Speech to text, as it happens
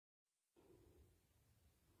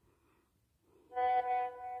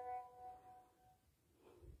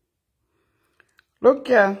Look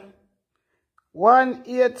here.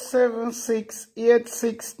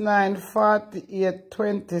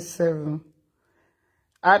 1-876-869-4827.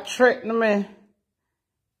 I threaten me.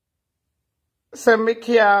 Say me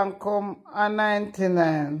can't come at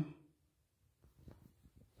 99.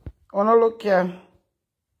 Wanna look here.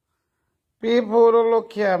 People don't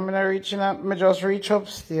look here. I'm not reaching up. Me just reach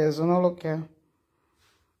upstairs. Wanna look here.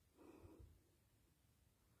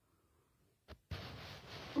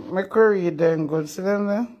 Me could read them good. See them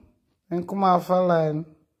there? Then come off a line.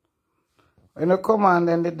 When you come on,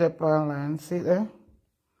 then the dip on line. See there?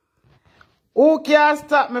 Who can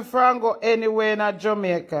stop me from go anywhere in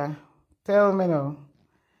Jamaica? Tell me now.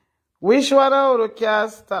 Which one of you can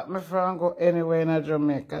stop me from go anywhere in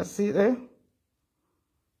Jamaica? See there?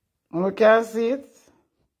 You can see it?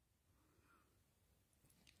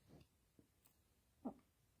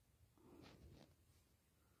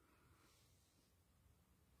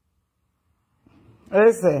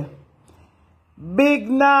 Listen. Big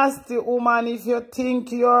nasty woman, if you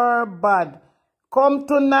think you're bad, come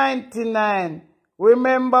to 99.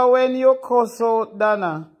 Remember when you cuss out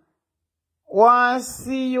Donna? Want to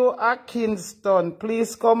see you at Kingston.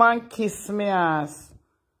 Please come and kiss me ass.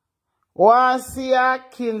 Want to see you at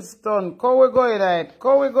Kingston. Come we going at.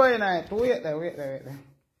 Come we going at. Wait there.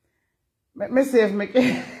 Let me see if me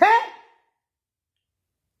can.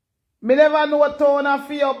 Me never know what tone I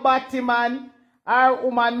feel batty man. Or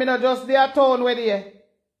woman, me not just there town with you.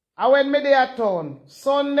 And when me there town,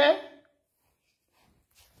 Sunday.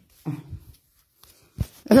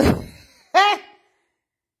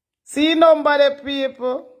 See number the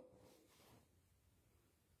people.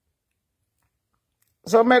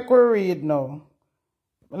 So make we read now.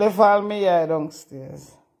 Let's follow me here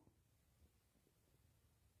downstairs.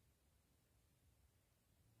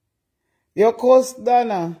 Your coast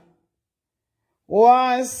Donna.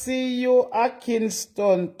 Want to see you at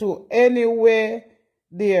Kingston to anywhere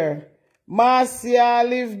there. Marcia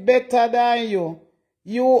live better than you.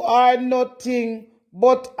 You are nothing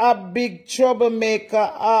but a big troublemaker.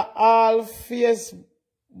 All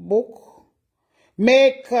Facebook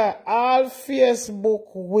maker, all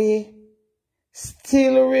Facebook way.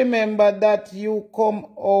 Still remember that you come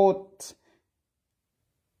out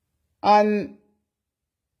and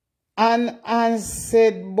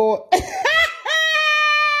said, but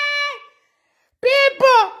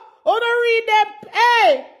people, wanna read them?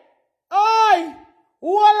 Hey, oi,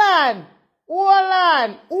 hold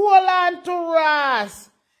on to Ras.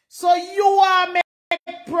 So you are make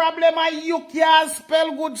problem and you can't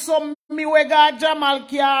spell good. So me we got Jamal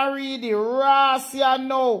can't read it. Ras, you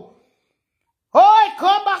know. Oi,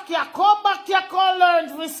 come back here, come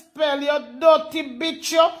learn to spell, you dirty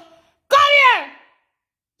bitch. You. Come here.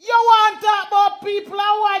 You want to talk about people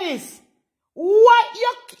and what is? What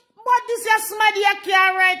is your smaddy you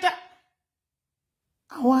can't write?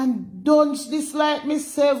 I want dunce this like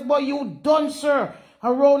myself, but you dunce sir.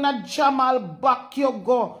 Around a Jamal back you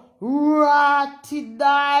go. Ratty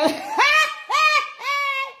doll.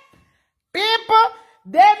 People,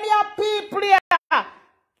 them your people here.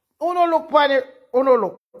 Uno look for it.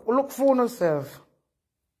 Uno look for yourself.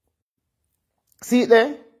 See it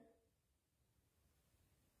there?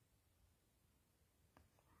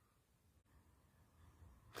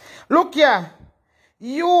 Look here,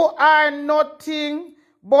 you are nothing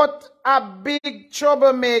but a big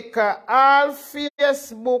troublemaker. All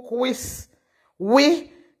Facebook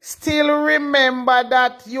we still remember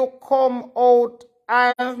that you come out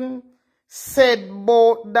and said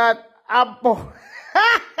about that about.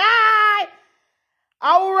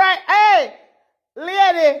 All right, hey,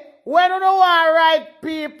 lady, when you know I write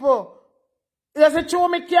people, you say to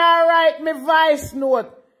me can't write me voice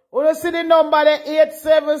note. You see the number there,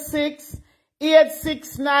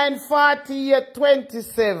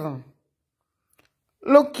 876-869-4827.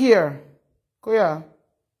 Look here. Go here.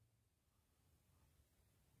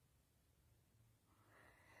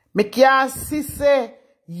 Me can't see say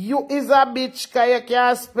you is a bitch because you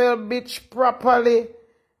can't spell bitch properly.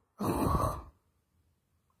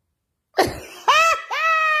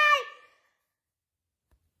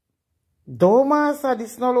 Don't answer,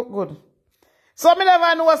 this no look good. So me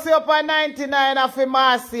never know what's up on 99 of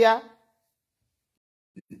Marcia.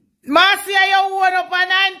 Marcia, you won up on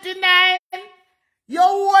 99. You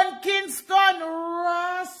won Kingston.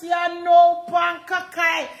 Marcia, no pan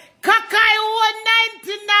Kakai. Kakai won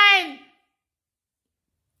 99.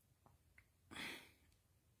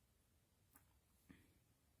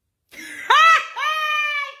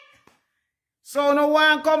 So no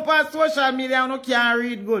one come past social media no can't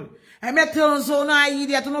read good. I may tell you so no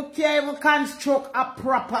idiot no can't even construct a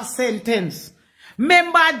proper sentence.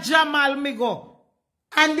 Remember Jamal me go.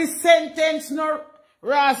 And the sentence no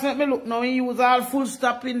Ross let me look now. He use all full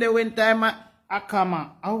stop in the when time a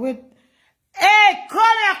comma. I wait. Hey,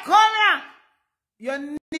 come here.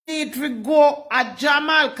 You need to go at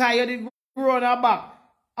Jamaica. You did run back.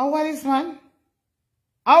 How what this man?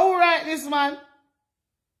 How right this man?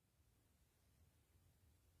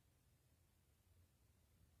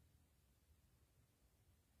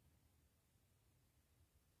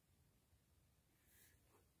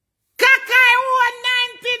 Kakai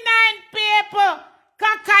 199 people.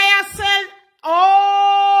 Kakai sell.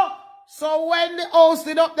 Oh, so when the house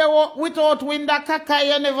did up there without window,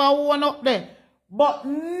 Kakai you never won up there. But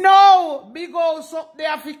no, big house up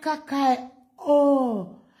there for Kakai.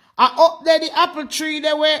 Oh, up there the apple tree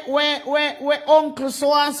there where uncle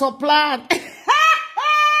so and so plant.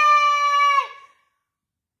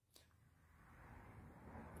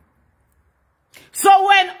 So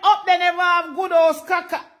when up there never have good house,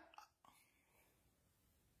 Kakai.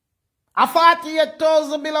 A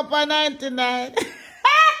 48,000 bill up a 99.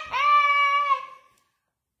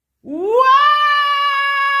 Why?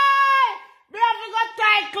 We have to go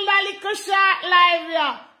title a little short live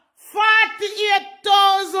here.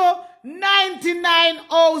 48,099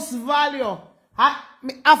 house value. I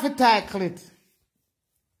have to title it.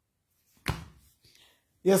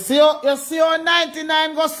 You see how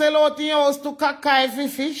 99 go sell out in your house to Kakai for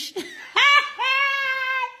fish?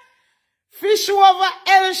 Fish over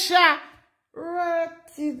Elsha.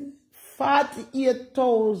 Rated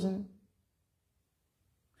 48,000.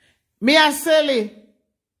 Me a sell it.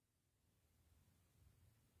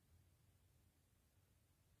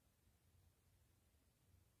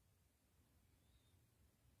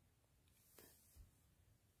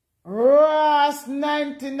 Ross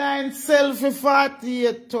 99 sell for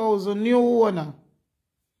 48,000. New owner.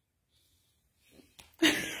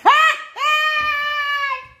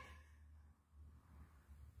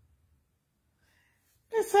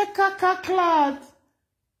 It's a caca-clad.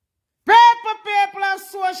 People on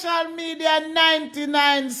social media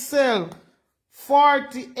 99 sell.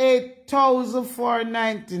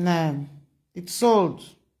 48,499. It's sold.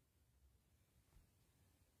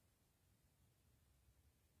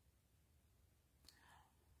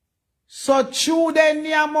 So chew them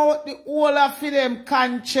name out the whole of them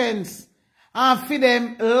conscience and for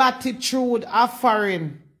them latitude of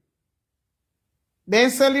foreign.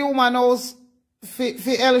 Then sell the woman house for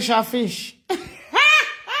Elsha fish.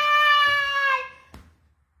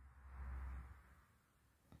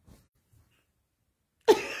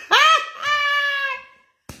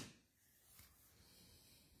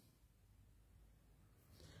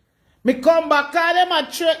 Me come back, cause them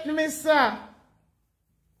a threaten me, sir.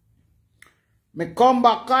 Me come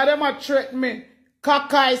back, cause them a threaten me.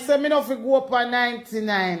 Kakai say me no fi go up a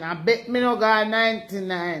 99. I bet me no go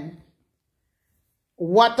 99.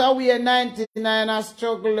 What are we a 99 a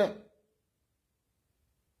struggle?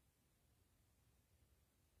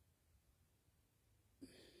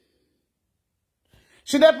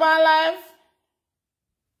 Should they be alive?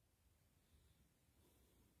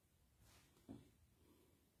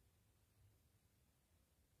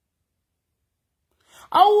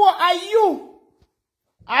 How are you?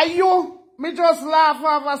 Are you? Me just laugh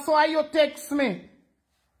over, so are you text me?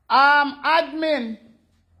 Admin.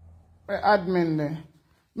 Admin there.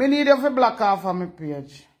 Me need you to block off on my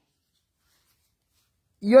page.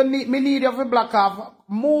 Me need you to block off.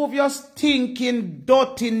 Move your stinking,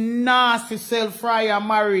 dirty, nasty self fry and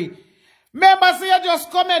marry. Remember, say you just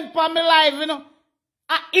comment for me live, you know.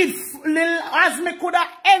 If, as me could have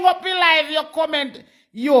hang up in live, you comment.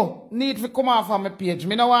 You need to come off on my page.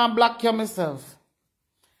 Me no want to block you myself.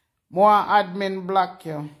 More admin block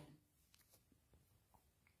you.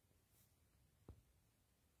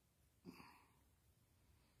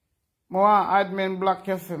 More admin block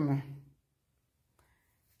you for me.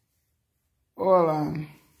 Hold on.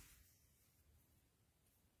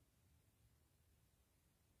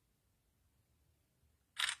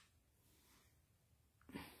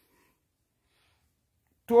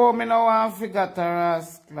 Two me no want to figure the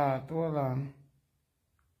rascal. Hold on.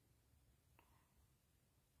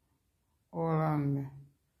 Hold on.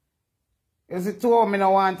 You see, two me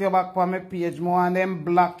no want you back on my page. I want them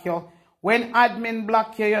block you. When admin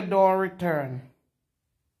block you, you don't return.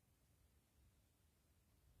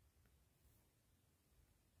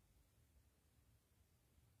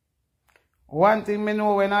 One thing me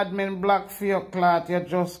know, when admin block for your cloth, you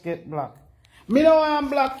just get blocked. Me no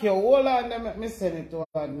want block you. Hold on, let me send it to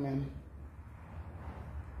admin.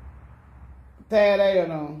 Tired of you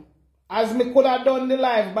know. As me could have done the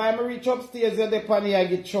live, by me reach upstairs, you depend I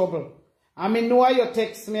get trouble. I mean, know you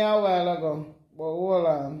text me a while ago. But hold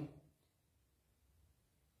on.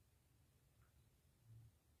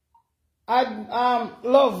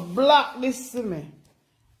 Love, block this to me.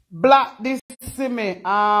 Block this to me.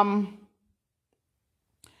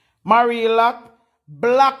 Marilla,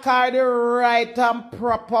 block her the right and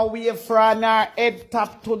proper way from her head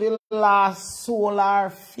top to the last sole of her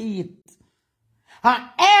feet. And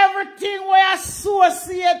everything we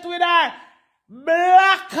associate with her,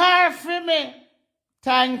 block her for me.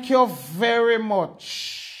 Thank you very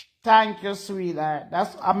much. Thank you, sweetheart.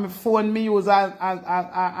 That's my phone me use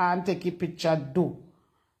and take a picture do.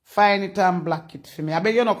 Find it and block it for me. I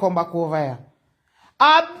bet you not come back over here.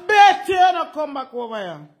 I bet you not come back over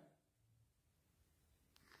here.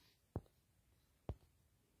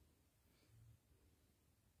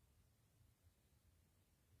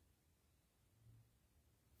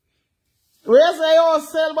 We say you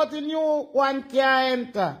sell, but the new one can't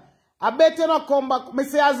enter. I bet you not come back. Me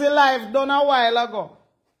say as a live done a while ago.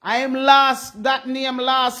 I am last, that name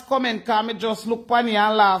last comment, cause me just look funny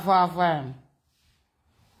and laugh half him.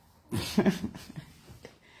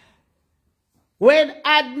 When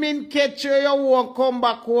admin catch you, you won't come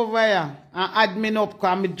back over here and admin up,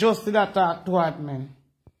 cause me just did that talk to admin.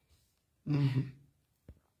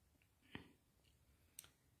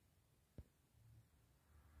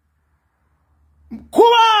 Come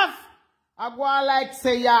off! I go on like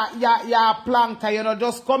say ya planker, you know,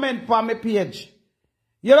 just comment for my page.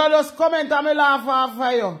 You know, just comment and me laugh off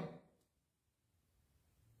for you.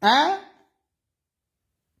 Eh?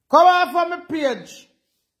 Come off for my page.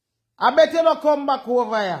 I bet you don't come back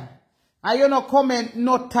over here. And you don't comment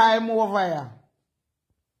no time over here.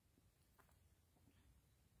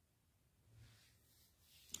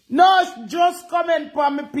 No, just comment for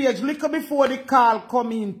my page. Look before the call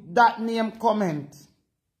come in, that name comment.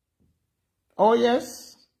 Oh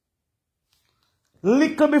yes?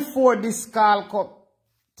 Little before this call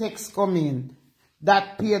text come in,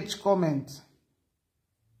 that page comment.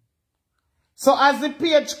 So as the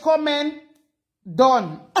page comment,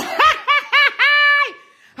 done.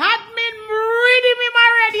 Admin reading him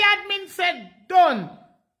already, admin said done.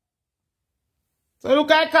 So look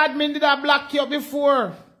like admin did I block you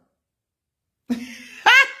before.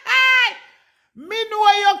 Me know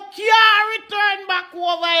you can't return back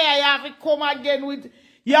over here. You have to come again with,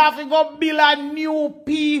 you have to go build a new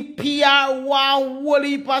PP or one whole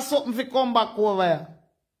heap or something to come back over here.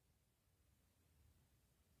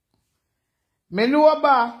 Me know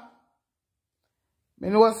about. Me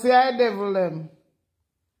know say I devil them.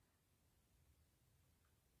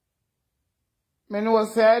 Me know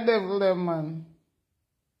say I devil them, man.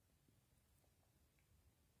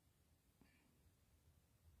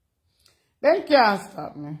 They can't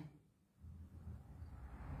stop me.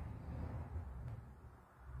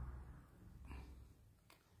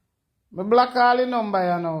 Me block all the number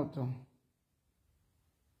you know too.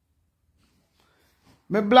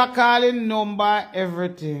 Me block all the number,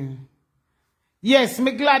 everything. Yes,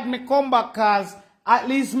 me glad me come back cause at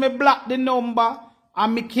least me block the number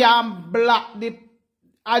and me can block the...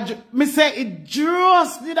 me say it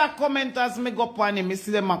just did a comment as me go upon him. Me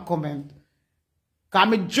see them a comment. Cause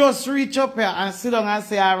me just reach up here and sit down and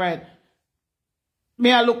say, alright. Me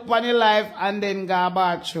a look upon the live and then go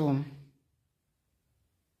bathroom.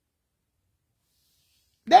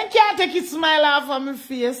 Then can't take a smile off of my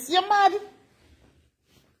face. You mad?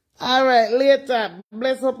 Alright, later.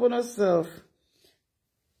 Bless up on yourself.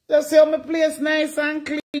 Just see how my place nice and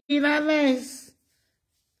clean and nice.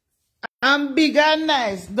 And big and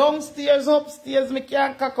nice. Downstairs, upstairs, me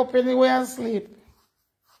can't cock up anywhere and sleep.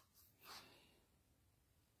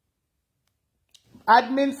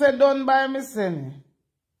 Admin said done by me, Senny.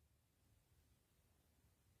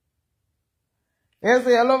 You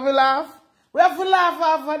say, you love to laugh? We have to laugh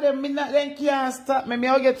off of them. They can't stop me.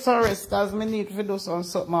 I'll get so rest because I need to do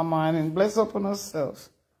something my morning. Bless up on yourself.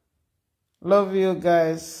 Love you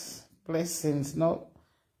guys. Blessings. No,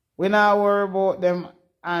 we not worry about them.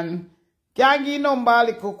 And can't give number a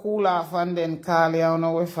little cool off and then call you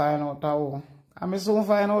and we find out how. And we soon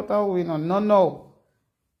find out how we know. No.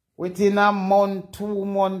 Within a month, 2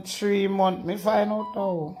 months, 3 months, me find out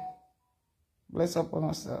how. Bless up on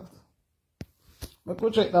yourself. I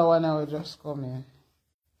could check that one I will just come in.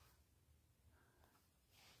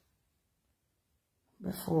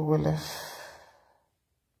 Before we left.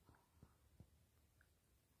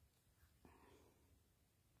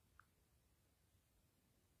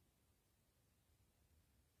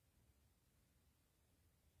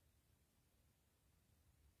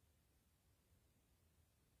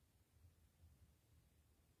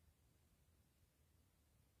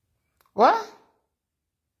 What?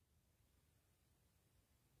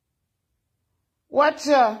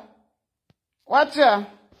 Watcha?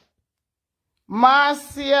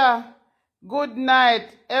 Marcia? Good night,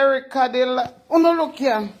 Erica Oh no, look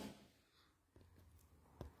here.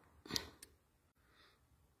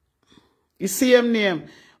 You see him name.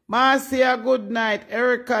 Marcia, good night.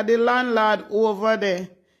 Erica, the landlord over there,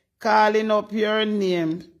 calling up your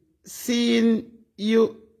name. Seeing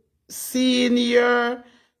you're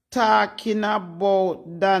talking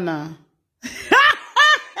about Dana.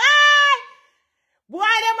 Boy,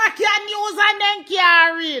 them a can use and then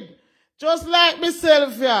can read. Just like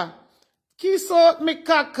myself here. Kiss out me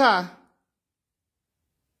caca.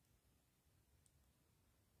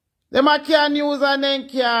 Them a can use and then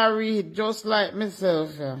can read. Just like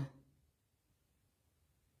myself here.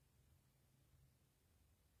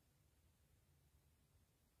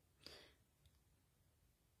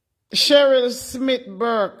 Cheryl Smith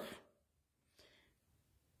Burke.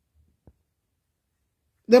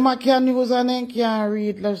 Them a can use and then can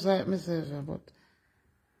read just like myself here, but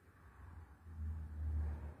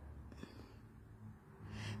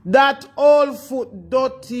that old foot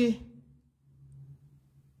dirty.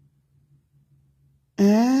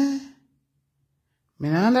 Eh? Me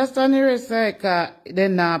not understand the recycle. They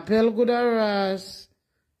not pale good or ras.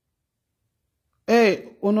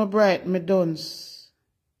 Hey, uno bright me dons.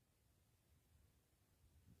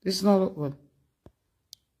 This not look good.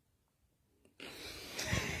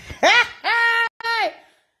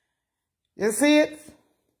 You see it?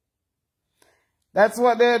 That's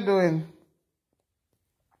what they're doing.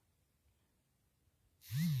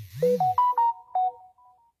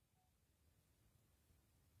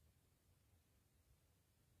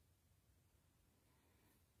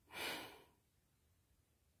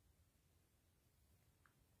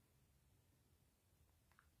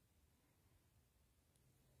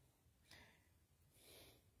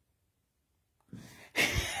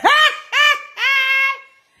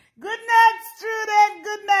 Good night, student.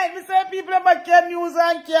 Good night. Me say people that can use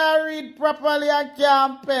and can read properly and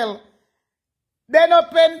can spell. They no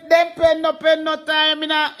pen no time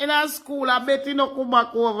in a school. I bet you no come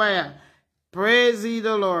back over here. Praise ye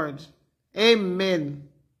the Lord. Amen.